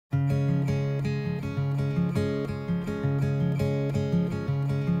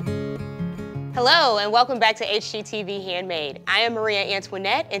Hello and welcome back to HGTV Handmade. I am Maria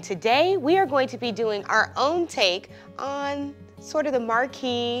Antoinette and today we are going to be doing our own take on sort of the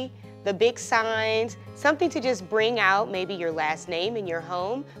marquee, the big signs, something to just bring out maybe your last name in your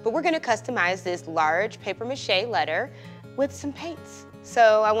home, but we're going to customize this large paper mache letter with some paints.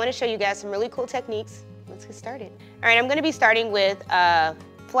 So I want to show you guys some really cool techniques. Let's get started. All right, I'm going to be starting with a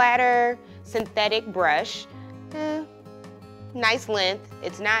flatter synthetic brush. Nice length.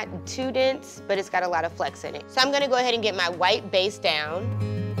 It's not too dense, but it's got a lot of flex in it. So I'm gonna go ahead and get my white base down.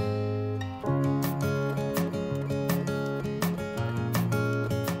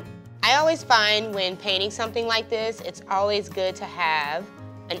 I always find when painting something like this, it's always good to have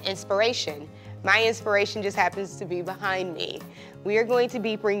an inspiration. My inspiration just happens to be behind me. We are going to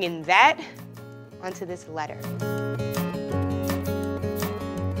be bringing that onto this letter.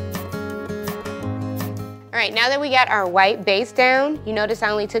 All right, now that we got our white base down, you notice I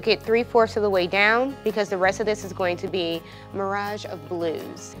only took it 3/4 of the way down because the rest of this is going to be a mirage of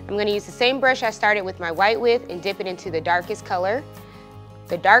blues. I'm gonna use the same brush I started with my white with and dip it into the darkest color.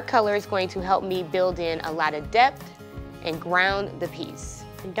 The dark color is going to help me build in a lot of depth and ground the piece.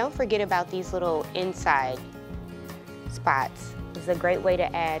 And don't forget about these little inside spots. This is a great way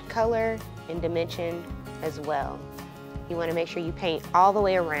to add color and dimension as well. You wanna make sure you paint all the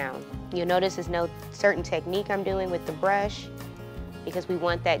way around. You'll notice there's no certain technique I'm doing with the brush because we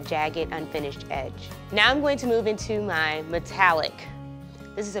want that jagged, unfinished edge. Now I'm going to move into my metallic.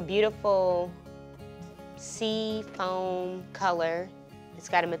 This is a beautiful sea foam color. It's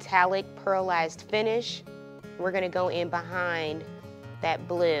got a metallic pearlized finish. We're gonna go in behind that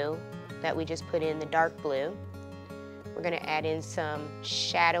blue that we just put in, the dark blue. We're gonna add in some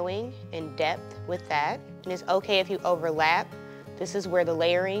shadowing and depth with that. And it's okay if you overlap. This is where the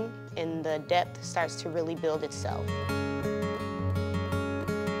layering and the depth starts to really build itself.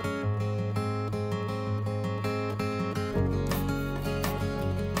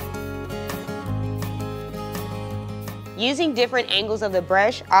 Using different angles of the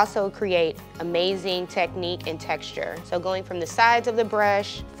brush also create amazing technique and texture. So going from the sides of the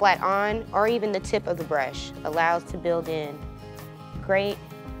brush, flat on, or even the tip of the brush allows to build in great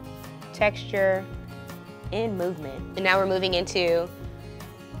texture and movement. And now we're moving into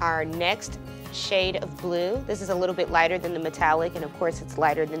our next shade of blue. This is a little bit lighter than the metallic, and of course it's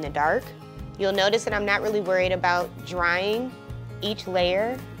lighter than the dark. You'll notice that I'm not really worried about drying each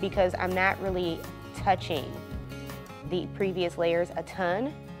layer because I'm not really touching the previous layers a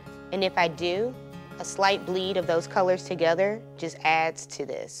ton. And if I do, a slight bleed of those colors together just adds to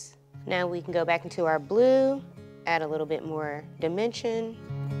this. Now we can go back into our blue, add a little bit more dimension.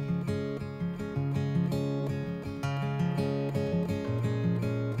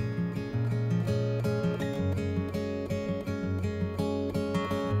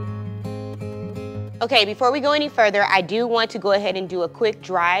 Okay, before we go any further, I do want to go ahead and do a quick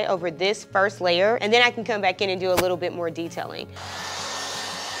dry over this first layer, and then I can come back in and do a little bit more detailing.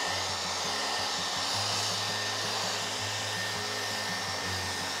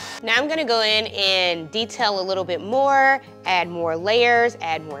 Now I'm gonna go in and detail a little bit more, add more layers,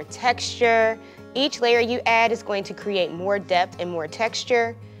 add more texture. Each layer you add is going to create more depth and more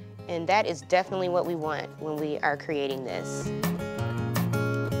texture, and that is definitely what we want when we are creating this.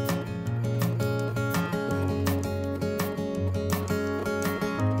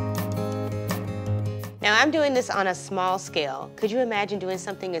 Now I'm doing this on a small scale. Could you imagine doing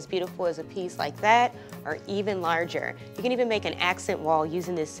something as beautiful as a piece like that, or even larger? You can even make an accent wall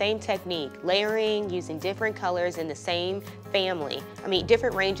using this same technique, layering, using different colors in the same family. I mean,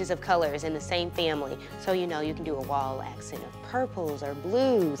 different ranges of colors in the same family. So you know you can do a wall accent of purples or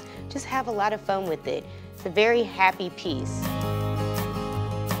blues. Just have a lot of fun with it. It's a very happy piece.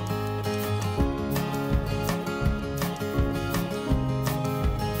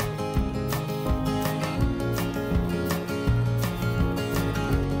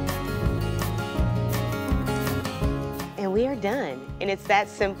 We are done, and it's that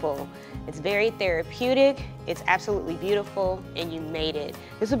simple. It's very therapeutic, it's absolutely beautiful, and you made it.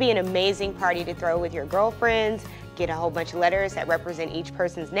 This would be an amazing party to throw with your girlfriends, get a whole bunch of letters that represent each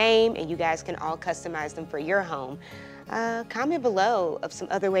person's name, and you guys can all customize them for your home. Comment below of some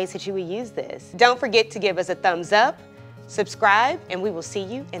other ways that you would use this. Don't forget to give us a thumbs up, subscribe, and we will see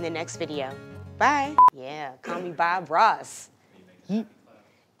you in the next video. Bye. Yeah, call me Bob Ross.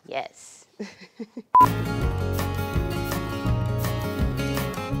 Yes.